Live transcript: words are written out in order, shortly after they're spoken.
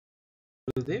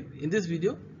In this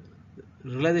video,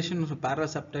 realization of a parallel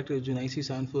subtractor using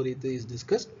IC7483 is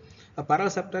discussed. A parallel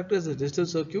subtractor is a digital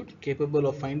circuit capable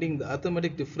of finding the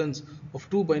arithmetic difference of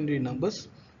two binary numbers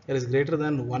that is greater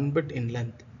than 1 bit in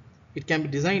length. It can be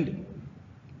designed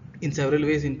in several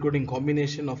ways, including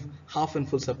combination of half and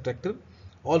full subtractor,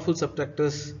 all full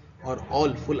subtractors, or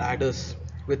all full adders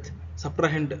with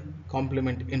subtrahend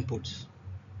complement inputs.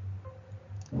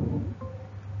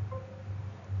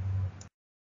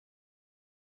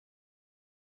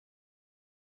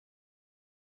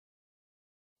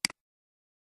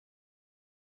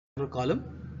 Column.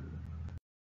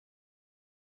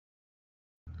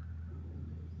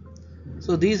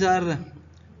 So these are,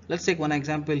 let's take one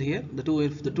example here. The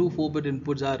two 4-bit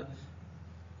inputs are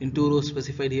in two rows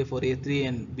specified here for A3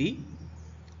 and B.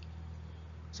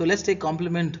 So let's take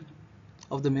complement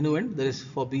of the minuend, that is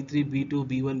for B3, B2,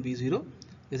 B1, B0.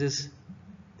 This is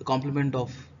the complement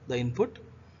of the input.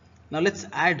 Now let's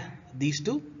add these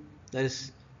two, that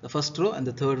is the first row and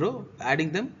the third row.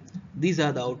 Adding them, these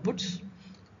are the outputs.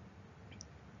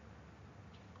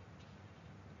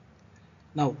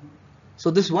 Now, so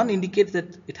this one indicates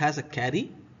that it has a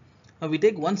carry. Now we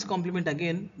take 1's complement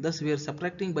again, thus we are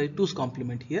subtracting by 2's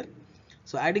complement here.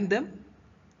 So adding them,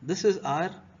 this is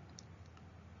our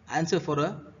answer for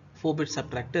a 4-bit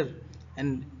subtractor,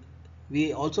 and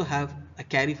we also have a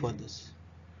carry for this.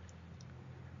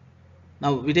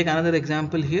 Now we take another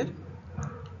example here.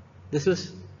 This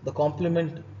is the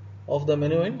complement of the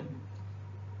minuend.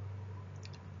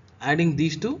 Adding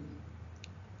these two,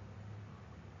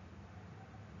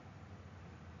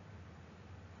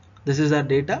 this is our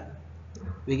data.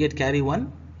 We get carry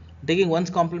 1. Taking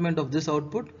 1's complement of this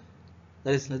output,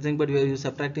 that is nothing but we are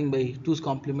subtracting by 2's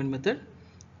complement method,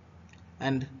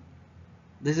 and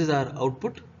this is our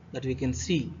output that we can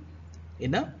see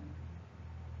in a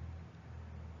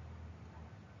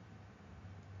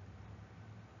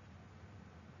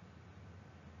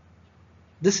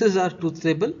this is our truth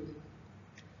table.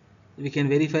 We can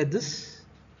verify this.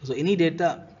 So any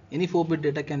data, any 4-bit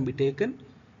data can be taken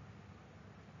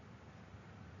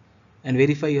and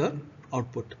verify your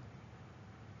output.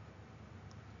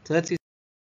 So let's see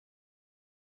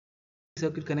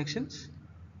circuit connections.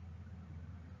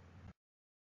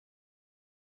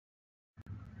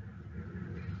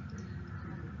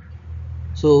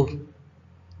 So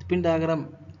the pin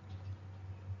diagram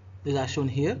is as shown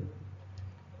here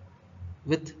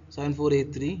with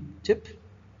 7483 chip.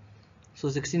 So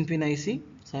 16 pin IC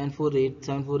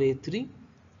 7483,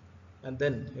 and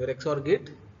then your XOR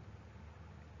gate.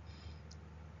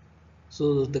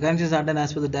 So the connections are done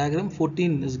as per the diagram.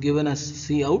 14 is given as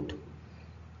C out,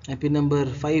 and pin number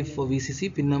 5 for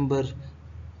VCC, pin number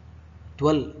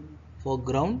 12 for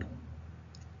ground.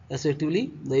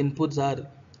 Respectively, the inputs are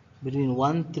between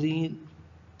 1, 3,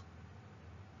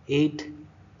 8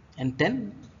 and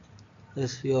 10. That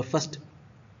is your first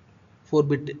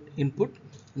 4-bit input.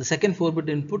 The second 4-bit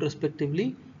input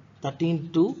respectively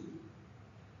 13 to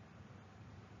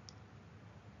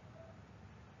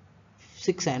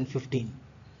 6 and 15.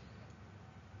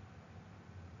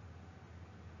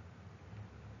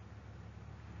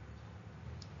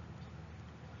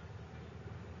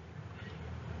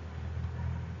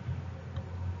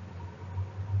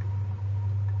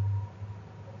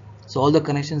 So all the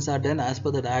connections are done as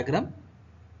per the diagram.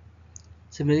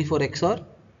 Similarly for XOR,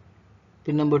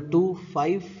 pin number 2,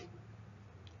 5,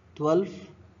 12,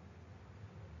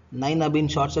 9 are being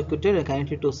short circuited and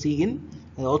connected to C in,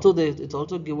 and also it's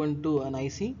also given to an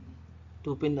IC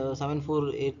to pin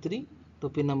 7483 to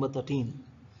pin number 13.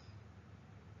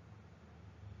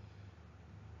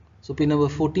 So pin number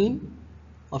 14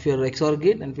 of your XOR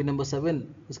gate and pin number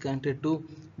 7 is connected to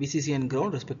VCC and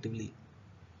ground respectively.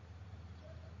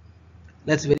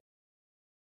 Let's verify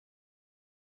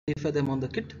them on the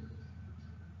kit.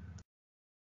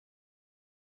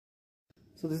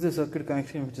 So this is the circuit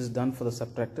connection which is done for the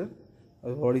subtractor.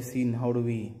 I've already seen how do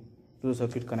we do the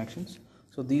circuit connections.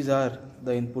 So these are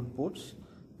the input ports,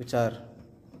 which are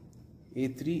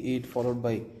A3, 8 followed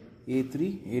by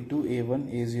A3, A2,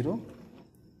 A1, A0,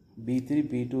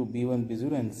 B3, B2, B1,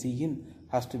 B0, and C in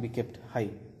has to be kept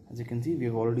high. As you can see, we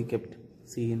have already kept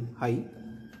C in high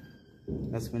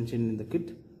as mentioned in the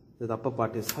kit. The upper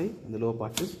part is high and the lower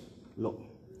part is low.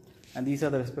 And these are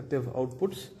the respective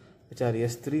outputs, which are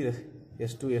S3,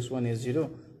 S2, S1, S0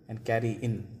 and carry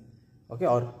in, okay,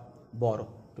 or borrow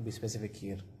to be specific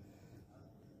here.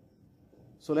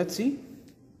 So let's see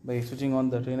by switching on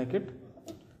the trainer kit,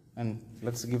 and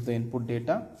let's give the input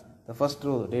data. The first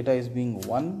row data is being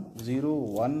 1, 0,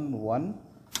 1, 1,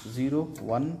 0,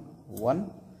 1,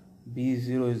 1,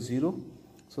 B0 is 0.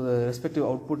 So the respective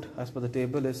output as per the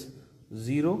table is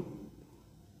 0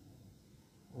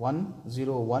 1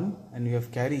 0 1, and you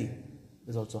have carry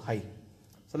is also high.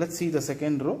 So let's see the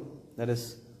second row, that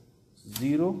is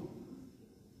 0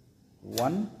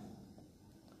 1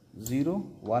 0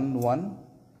 1 1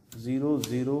 0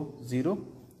 0 0,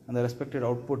 and the respected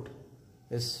output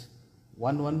is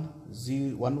 1 1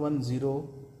 0 1 1 0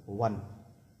 1,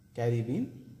 carry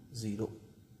being 0.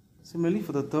 Similarly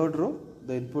for the third row,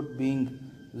 the input being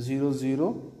 0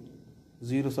 0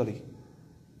 0, sorry,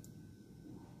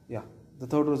 yeah, the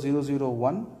third row 0 0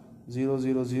 1 0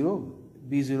 0 0,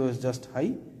 B0 is just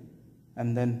high,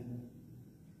 and then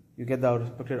you get the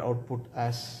expected output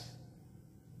as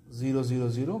 0 0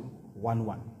 0 1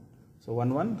 1. So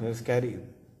 1 1 is carry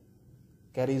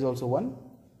is also 1,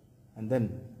 and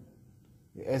then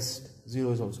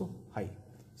S0 is also high.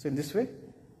 So in this way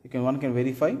one can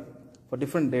verify for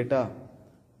different data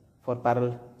for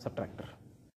parallel subtractor.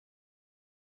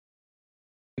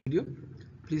 Video.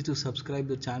 Please do subscribe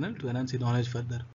the channel to enhance your knowledge further.